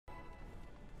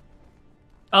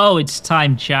Oh, it's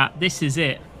time, chat. This is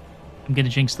it. I'm gonna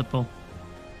jinx the pull.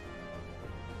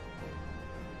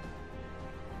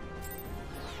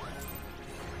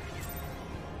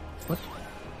 What?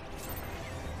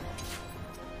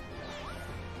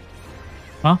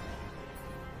 Huh?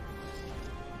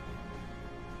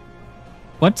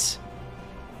 What?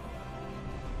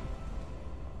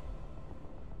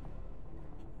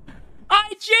 I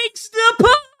jinxed the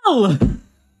pull!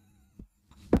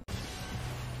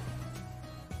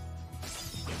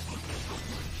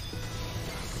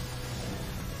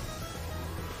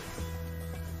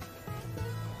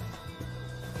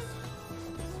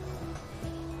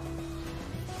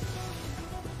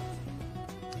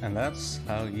 And that's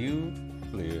how you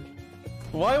clear.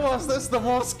 Why was this the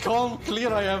most calm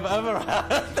clear I have ever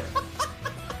had?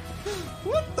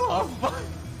 What the fuck?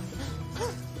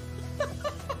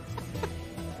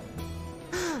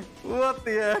 What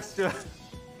the extra?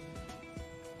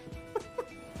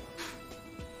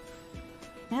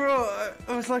 Bro,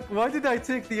 I was like, why did I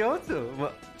take the auto?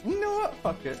 But you know what?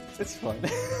 Fuck it. It's fine.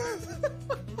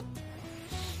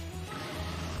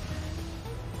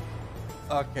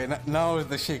 Okay, now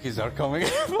the shakis are coming.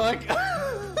 Like,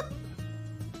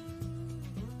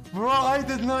 bro, I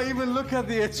did not even look at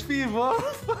the HP, bro.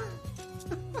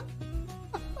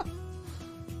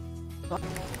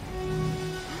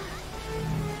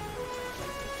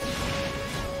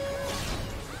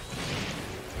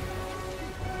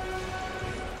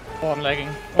 Oh, I'm lagging.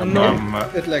 Oh no!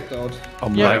 It lagged out.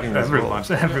 I'm lagging. Everyone's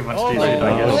DC'd,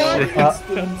 I guess.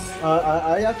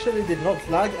 I actually did not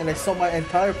lag, and I saw my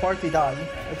entire party die,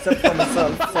 except for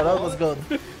myself, so that was good.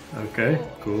 Okay,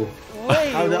 cool.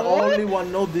 I'm the only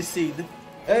one not DC'd.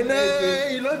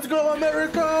 Hey, let's go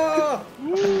America!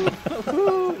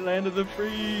 Land of the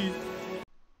free.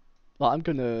 Well, I'm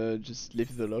gonna just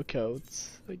leave the lockout,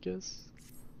 I guess.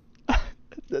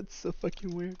 That's so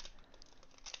fucking weird.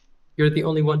 You're the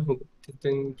only one who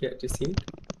didn't get deceived?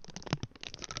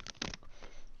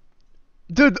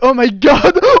 Dude, oh my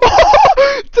god!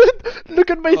 Dude,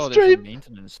 look at my stream! There's some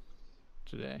maintenance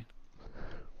today.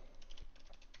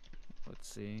 Let's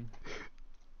see.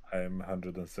 I'm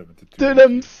 172. Dude,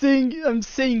 I'm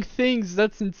saying things,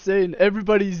 that's insane.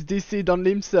 Everybody's DC'd on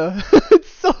Limsa. It's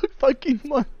so fucking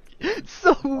monkey. It's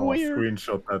so weird.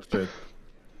 Screenshot that shit.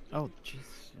 Oh, jeez.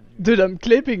 Dude, I'm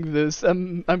clipping this.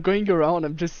 I'm going around.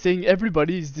 I'm just saying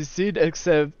everybody is DC'd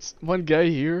except one guy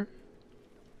here.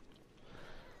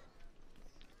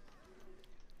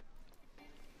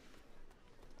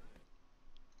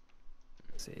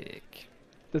 Sick.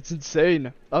 That's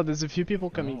insane. Oh, there's a few people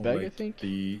coming back, like I think.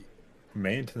 The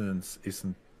maintenance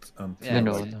isn't until Yeah,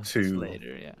 no, like it's 2.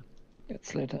 later, yeah.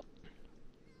 It's later.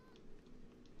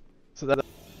 So that.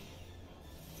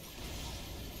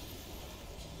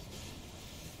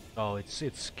 Oh,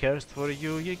 it's cursed for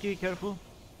you, Yiki, careful.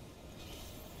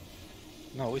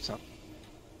 No, it's not.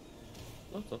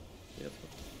 No, no. Yeah,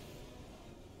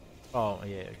 Oh,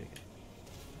 yeah, okay.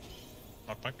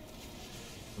 Not back. For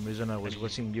some reason I was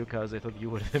watching you cause I thought you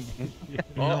were the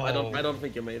Oh, I don't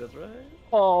think you made it, right?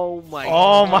 Oh my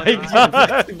Oh my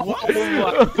god! What? Oh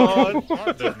my god!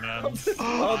 Pardon, man. On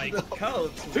the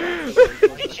couch.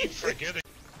 I keep forgetting.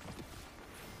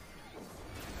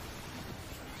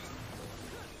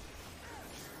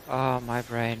 Oh, my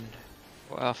brain.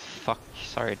 Well, fuck.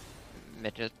 Sorry,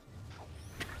 midget.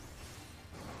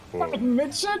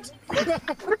 Midget?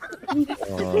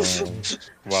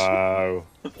 Wow.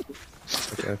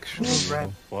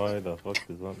 Actually, why the fuck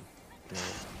is that?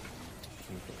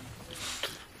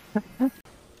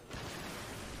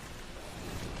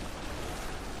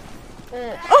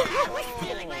 Oh,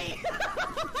 killing me.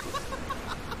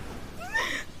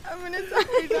 I'm gonna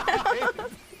die.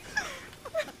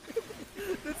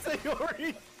 That's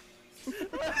Saori.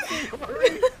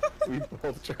 Saori. We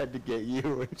both tried to get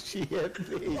you and she hit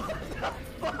me.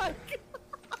 Fuck.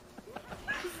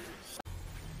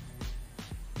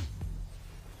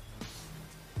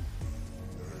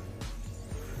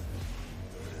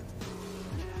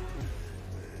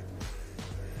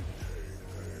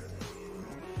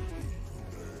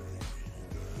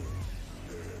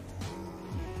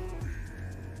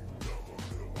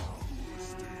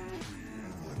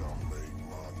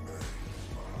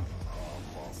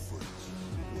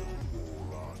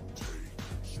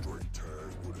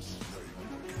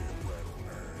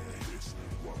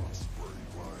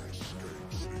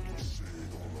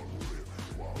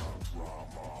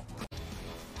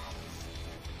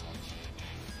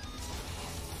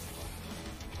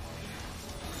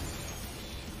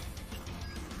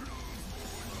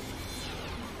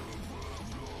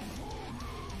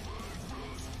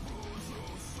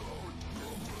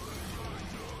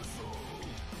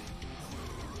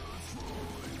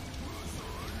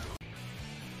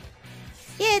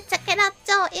 ヘラッ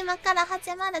チョ今から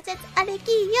始まるぜアレ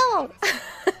キよ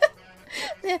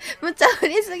ねむちゃ振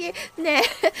りすぎね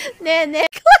えねえねえ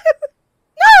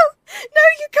No! No,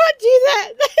 you can't do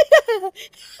that!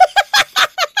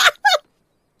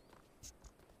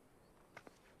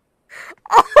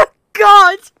 Oh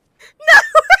God! No!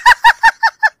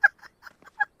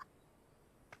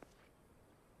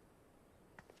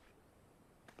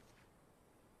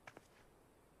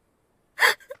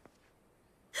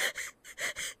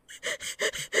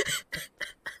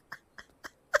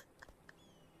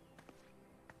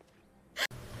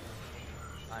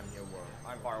 I'm your world.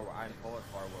 I'm far away. I'm forward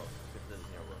far world. This is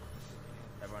your world.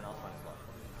 Everyone else finds love.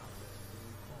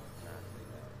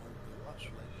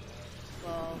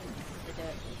 Well, did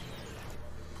it.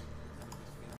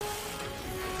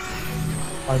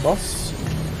 My boss.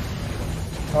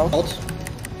 Out.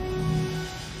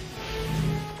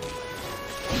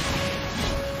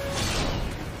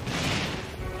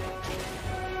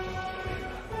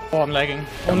 Oh, I'm lagging.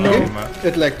 Oh no,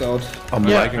 it lagged out. I'm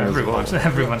lagging everyone's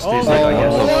Everyone's oh,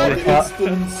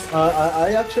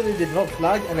 I actually did not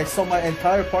lag and I saw my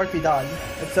entire party die,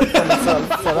 except for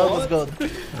myself, so that was good.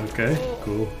 Okay,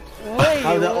 cool.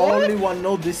 I'm the only one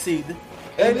no DC'd.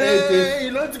 Hey,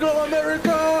 let's go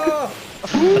America!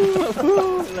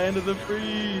 Land of the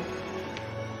free.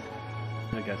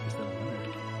 I guess we're still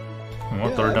in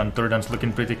Well, third down's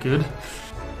looking pretty good.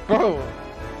 Bro,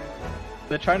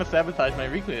 they're trying to sabotage my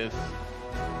Recluse.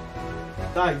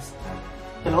 Guys,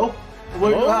 hello?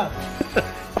 Where you at?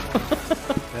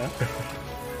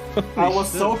 I was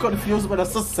so confused when I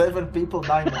saw 7 people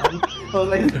die, man. I was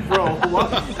like, bro, what?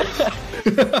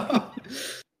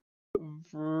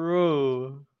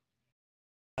 Bro.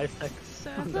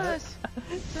 So close.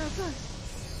 So close.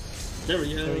 There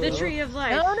we go. The tree of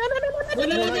life. No.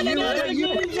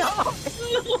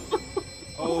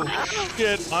 Oh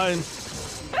shit, mine.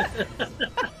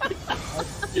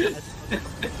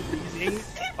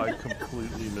 I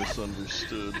completely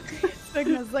misunderstood.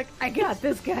 Sigma's like, I got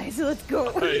this, guys. Let's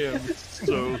go. I am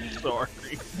so sorry.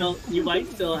 No, you might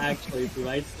still actually. You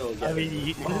might still get. I mean,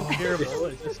 you didn't terrible.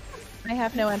 It's just... I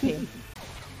have no MP.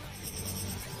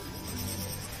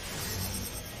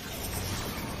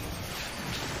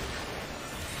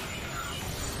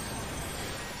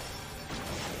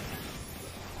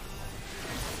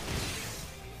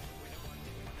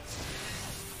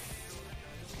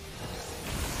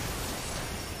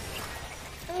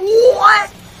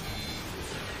 What?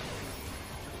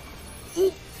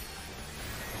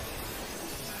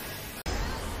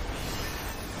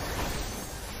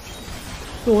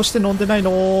 どうして飲んでない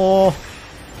の？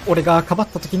俺がかばっ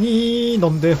た時に飲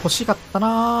んで欲しかった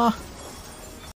な。